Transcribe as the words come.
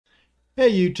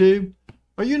Hey YouTube,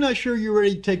 are you not sure you're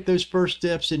ready to take those first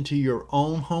steps into your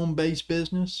own home-based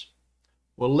business?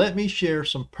 Well, let me share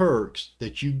some perks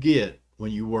that you get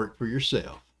when you work for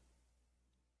yourself.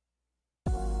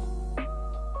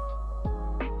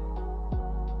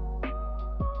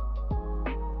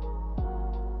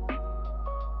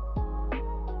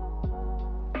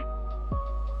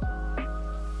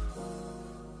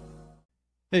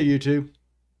 Hey YouTube,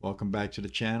 welcome back to the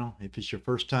channel. If it's your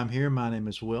first time here, my name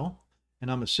is Will,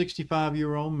 and I'm a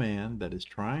 65-year-old man that is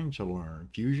trying to learn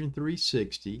Fusion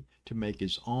 360 to make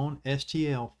his own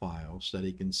STL files that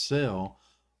he can sell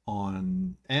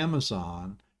on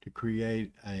Amazon to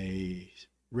create a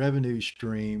revenue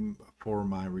stream for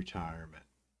my retirement.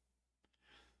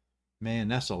 Man,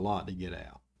 that's a lot to get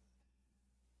out.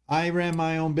 I ran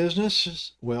my own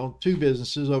business, well, two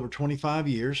businesses over 25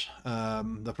 years.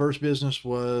 The first business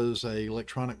was a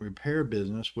electronic repair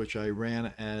business, which I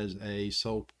ran as a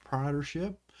sole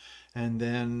proprietorship. And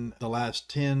then the last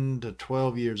 10 to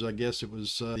 12 years, I guess it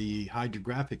was the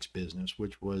hydrographics business,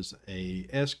 which was a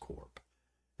S Corp.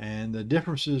 And the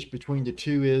differences between the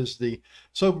two is the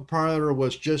sole proprietor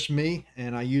was just me,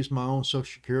 and I used my own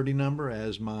social security number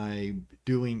as my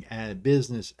doing a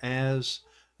business as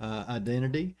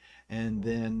identity. And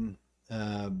then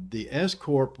the S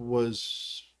Corp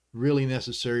was really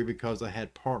necessary because I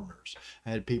had partners. I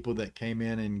had people that came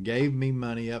in and gave me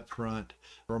money up front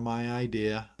for my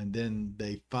idea, and then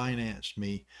they financed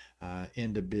me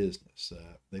into business.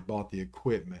 They bought the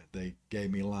equipment, they gave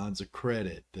me lines of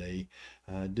credit, they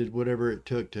did whatever it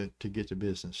took to get the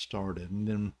business started. And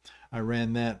then I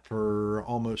ran that for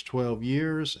almost 12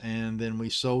 years, and then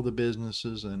we sold the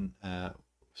businesses and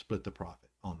split the profit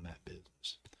on that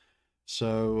business.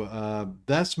 So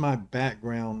that's my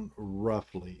background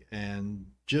roughly. And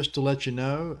just to let you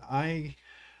know, I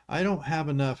don't have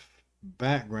enough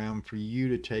background for you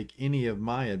to take any of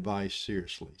my advice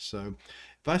seriously. So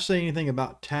if I say anything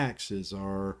about taxes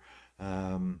or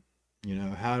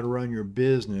how to run your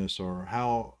business or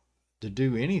how to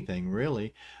do anything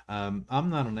really, I'm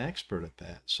not an expert at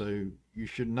that. So you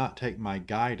should not take my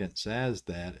guidance as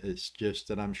that. It's just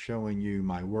that I'm showing you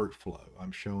my workflow.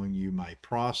 I'm showing you my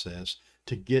process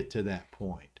to get to that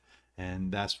point.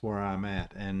 And that's where I'm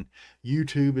at. And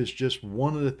YouTube is just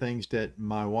one of the things that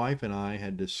my wife and I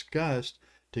had discussed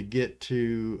to get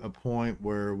to a point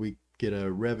where we get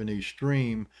a revenue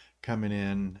stream coming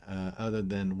in other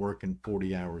than working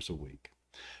 40 hours a week.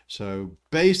 So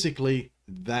basically,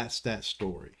 that's that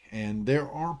story. And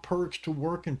there are perks to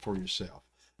working for yourself.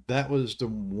 That was the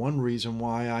one reason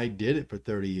why I did it for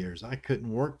 30 years. I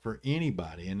couldn't work for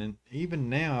anybody. And then even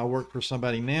now I work for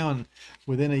somebody now, and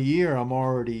within a year I'm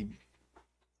already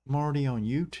on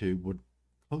YouTube with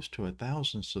close to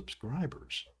 1,000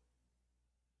 subscribers.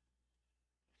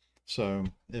 So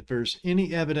if there's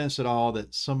any evidence at all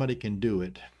that somebody can do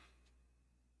it,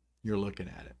 you're looking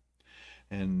at it.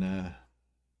 And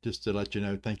just to let you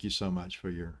know, thank you so much for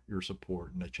your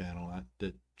support in the channel.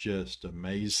 That just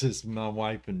amazes my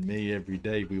wife and me every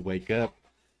day. We wake up,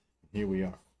 here we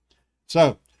are.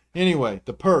 So anyway,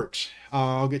 the perks.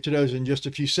 I'll get to those in just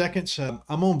a few seconds.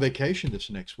 I'm on vacation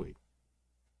this next week.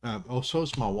 Also,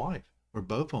 is my wife. We're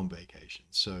both on vacation,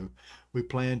 so we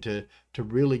plan to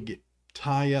really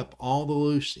tie up all the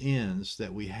loose ends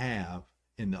that we have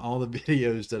in all the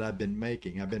videos that I've been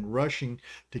making. I've been rushing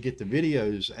to get the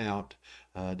videos out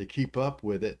to keep up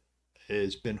with it.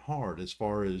 It's been hard as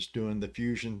far as doing the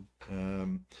Fusion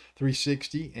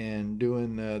 360 and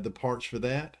doing the parts for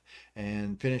that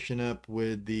and finishing up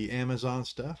with the Amazon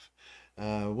stuff.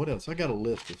 What else? I got a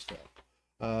list of stuff.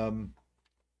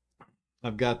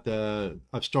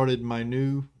 I've started my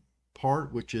new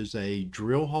part, which is a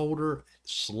drill holder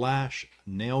slash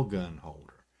nail gun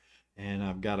holder. And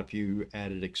I've got a few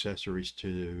added accessories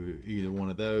to either one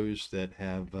of those that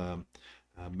have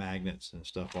magnets and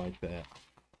stuff like that.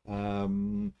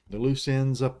 The loose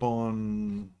ends up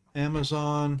on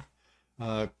Amazon.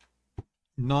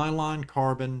 Nylon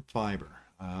carbon fiber.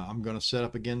 I'm going to set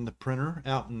up again the printer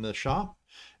out in the shop,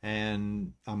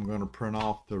 and I'm going to print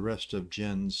off the rest of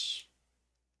Jen's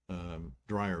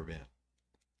dryer vent.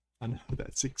 I know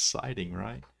that's exciting,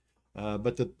 right?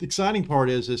 But the exciting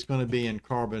part is it's going to be in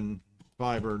carbon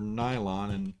fiber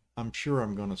nylon, and I'm sure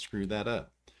I'm going to screw that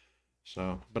up.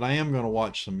 So, but I am going to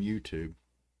watch some YouTube,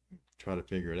 try to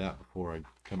figure it out before I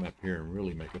come up here and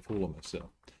really make a fool of myself.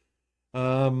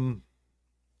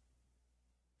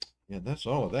 Yeah, that's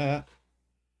all of that.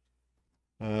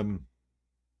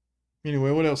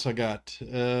 Anyway, what else I got?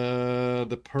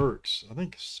 The perks. I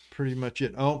think it's pretty much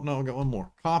it. Oh, no, I got one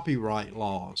more. Copyright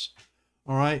laws.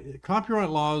 All right, copyright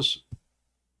laws.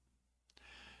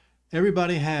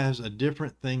 everybody has a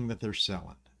different thing that they're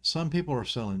selling. Some people are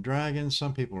selling dragons,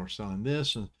 some people are selling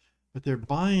this, but they're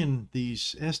buying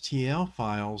these STL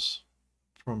files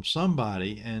from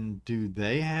somebody, and do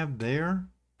they have their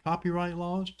copyright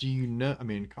laws? Do you know, I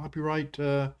mean, copyright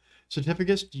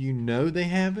certificates, do you know they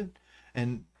have it?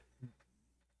 And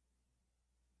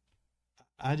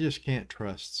I just can't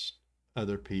trust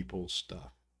other people's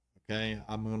stuff. Okay,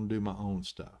 I'm going to do my own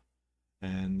stuff.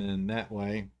 And then that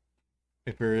way,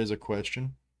 if there is a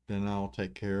question, then I'll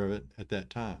take care of it at that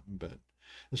time. But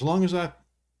as long as I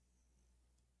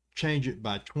change it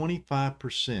by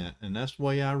 25%, and that's the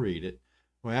way I read it,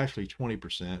 well, actually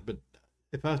 20%, but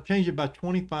if I change it by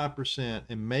 25%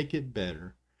 and make it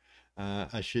better,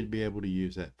 I should be able to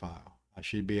use that file. I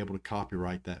should be able to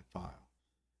copyright that file.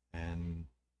 And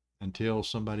until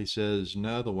somebody says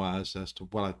no otherwise, that's to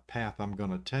what path I'm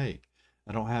going to take.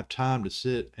 I don't have time to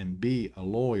sit and be a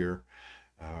lawyer,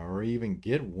 or even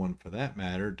get one for that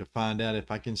matter, to find out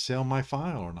if I can sell my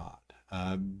file or not.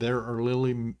 There are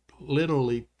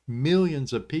literally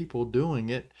millions of people doing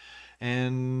it,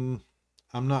 and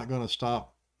I'm not going to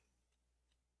stop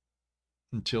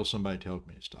until somebody tells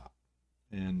me to stop.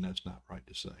 And that's not right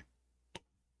to say.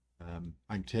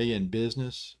 I can tell you, in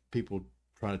business, people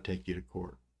try to take you to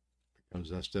court because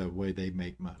that's the way they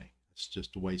make money. It's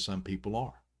just the way some people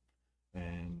are.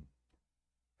 And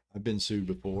I've been sued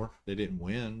before. They didn't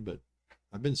win, but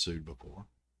I've been sued before.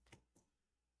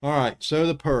 All right, so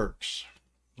the perks.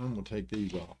 I'm going to take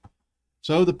these off.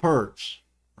 So the perks,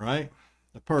 right?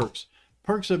 The perks.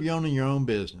 Perks of owning your own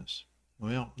business.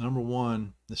 Well, number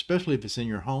one, especially if it's in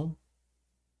your home,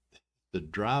 the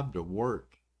drive to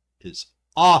work is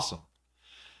awesome.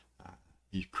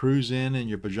 You cruise in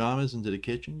your pajamas into the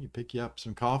kitchen. You pick you up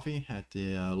some coffee at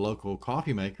the local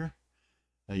coffee maker.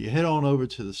 You head on over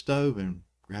to the stove and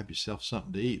grab yourself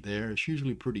something to eat there. It's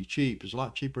usually pretty cheap. It's a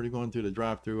lot cheaper than going through the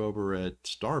drive-thru over at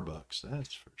Starbucks.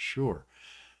 That's for sure.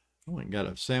 I went and got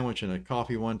a sandwich and a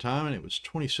coffee one time, and it was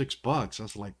 $26. I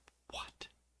was like, what?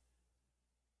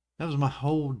 That was my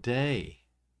whole day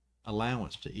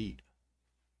allowance to eat.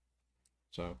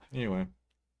 So anyway,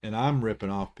 and I'm ripping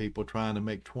off people trying to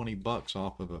make $20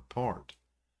 off of a part.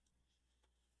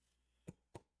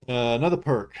 Another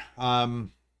perk.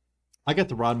 I got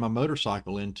to ride my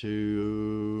motorcycle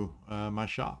into my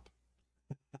shop.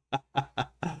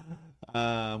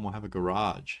 I'm gonna have a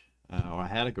garage, or I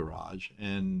had a garage,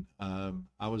 and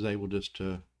I was able just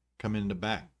to come in the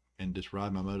back and just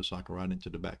ride my motorcycle right into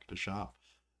the back of the shop.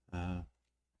 And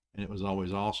it was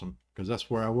always awesome because that's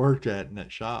where I worked at, in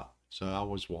that shop. So I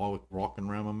was walking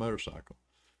around my motorcycle.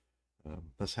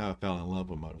 That's how I fell in love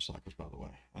with motorcycles, by the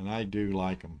way. And I do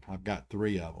like them. I've got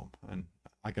 3 of them, and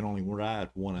I can only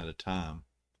ride one at a time.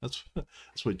 That's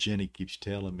what Jenny keeps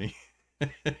telling me.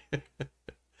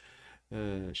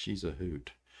 She's a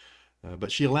hoot.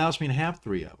 But she allows me to have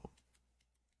 3 of them.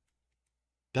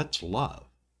 That's love.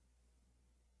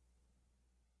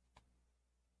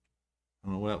 I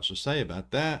don't know what else to say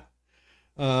about that.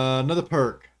 Another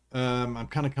perk. I'm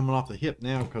kind of coming off the hip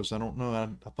now because I don't know. I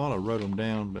thought I wrote them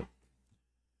down, but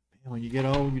man, when you get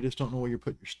old, you just don't know where you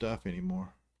put your stuff anymore.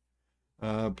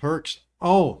 Perks.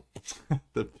 Oh,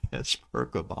 the best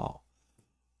perk of all.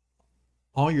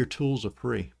 All your tools are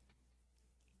free.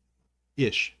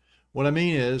 Ish. What I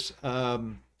mean is,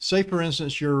 say for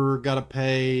instance, you're got to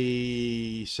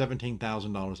pay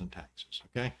 $17,000 in taxes.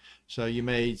 Okay. So you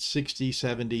made $60,000,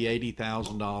 $70,000,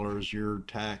 $80,000. Your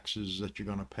taxes that you're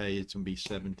going to pay, it's going to be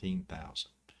 $17,000.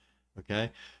 Okay.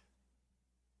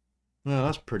 Well,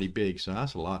 that's pretty big. So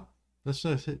that's a lot. Let's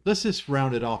just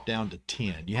round it off down to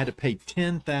 10. You had to pay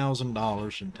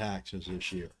 $10,000 in taxes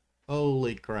this year.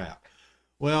 Holy crap.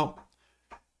 Well,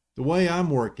 the way I'm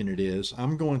working it is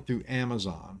I'm going through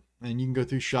Amazon, and you can go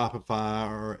through Shopify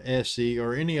or Etsy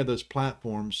or any of those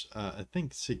platforms. I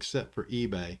think it's except for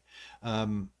eBay.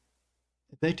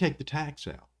 They take the tax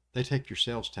out. They take your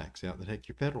sales tax out. They take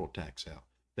your federal tax out.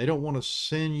 They don't want to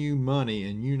send you money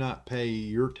and you not pay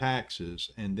your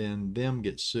taxes and then them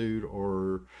get sued,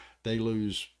 or they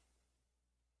lose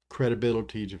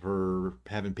credibility for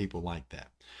having people like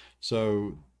that.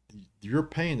 So you're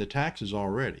paying the taxes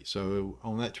already. So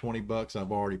on that $20,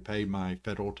 I've already paid my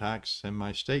federal tax and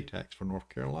my state tax for North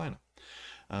Carolina.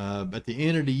 At the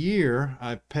end of the year,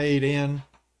 I paid in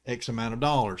X amount of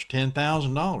dollars,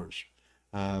 $10,000.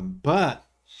 But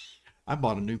I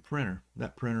bought a new printer.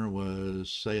 That printer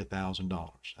was, say,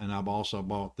 $1,000. And I've also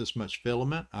bought this much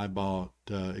filament. I bought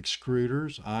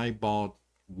extruders. I bought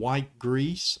white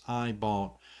grease. I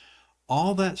bought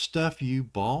all that stuff you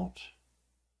bought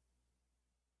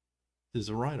is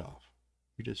a write-off.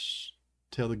 You just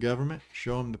tell the government,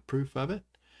 show them the proof of it,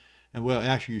 And well,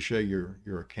 actually, you show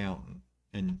your accountant,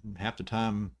 and half the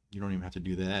time you don't even have to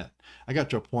do that. I got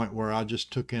to a point where I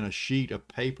just took in a sheet of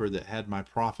paper that had my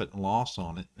profit and loss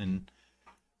on it, and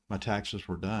my taxes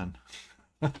were done.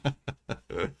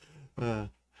 uh,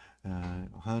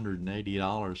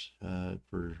 $180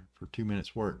 for 2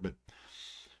 minutes work, but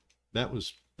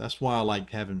that's why I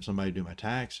liked having somebody do my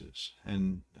taxes,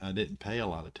 and I didn't pay a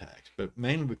lot of tax, but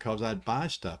mainly because I'd buy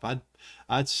stuff.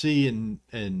 I'd see in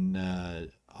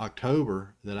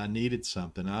October that I needed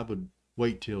something. I would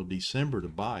wait till December to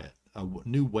buy it. A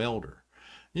new welder.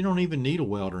 You don't even need a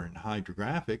welder in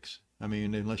hydrographics. I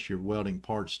mean, unless you're welding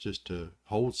parts just to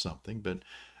hold something, but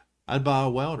I'd buy a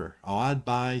welder. Oh, I'd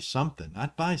buy something.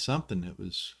 I'd buy something that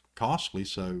was costly,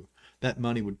 so that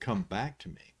money would come back to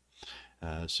me.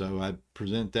 So I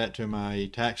present that to my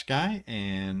tax guy,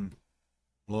 and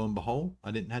lo and behold,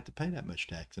 I didn't have to pay that much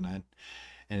tax. And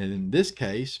in this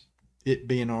case, it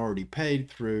being already paid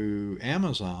through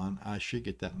Amazon, I should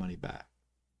get that money back.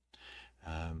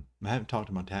 I haven't talked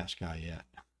to my tax guy yet.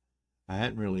 I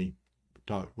hadn't really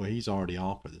talked. Well, he's already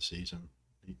off for the season.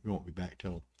 He won't be back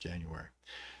till January.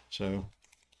 So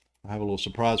I have a little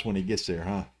surprise when he gets there,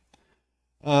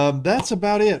 huh? That's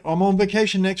about it. I'm on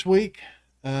vacation next week.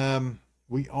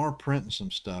 We are printing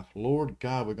some stuff. Lord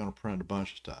God, we're going to print a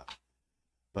bunch of stuff.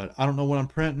 But I don't know what I'm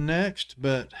printing next,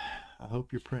 but I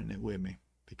hope you're printing it with me,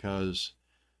 because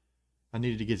I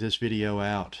needed to get this video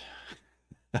out.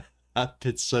 I've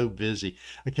been so busy.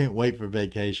 I can't wait for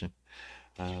vacation.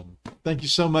 Thank you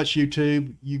so much,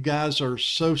 YouTube. You guys are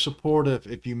so supportive.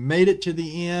 If you made it to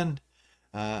the end,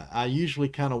 I usually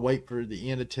kind of wait for the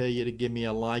end to tell you to give me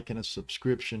a like and a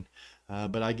subscription,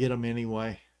 but I get them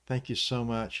anyway. Thank you so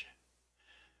much.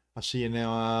 I'll see you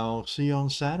now. I'll see you on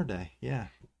Saturday. Yeah,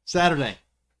 Saturday.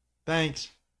 Thanks.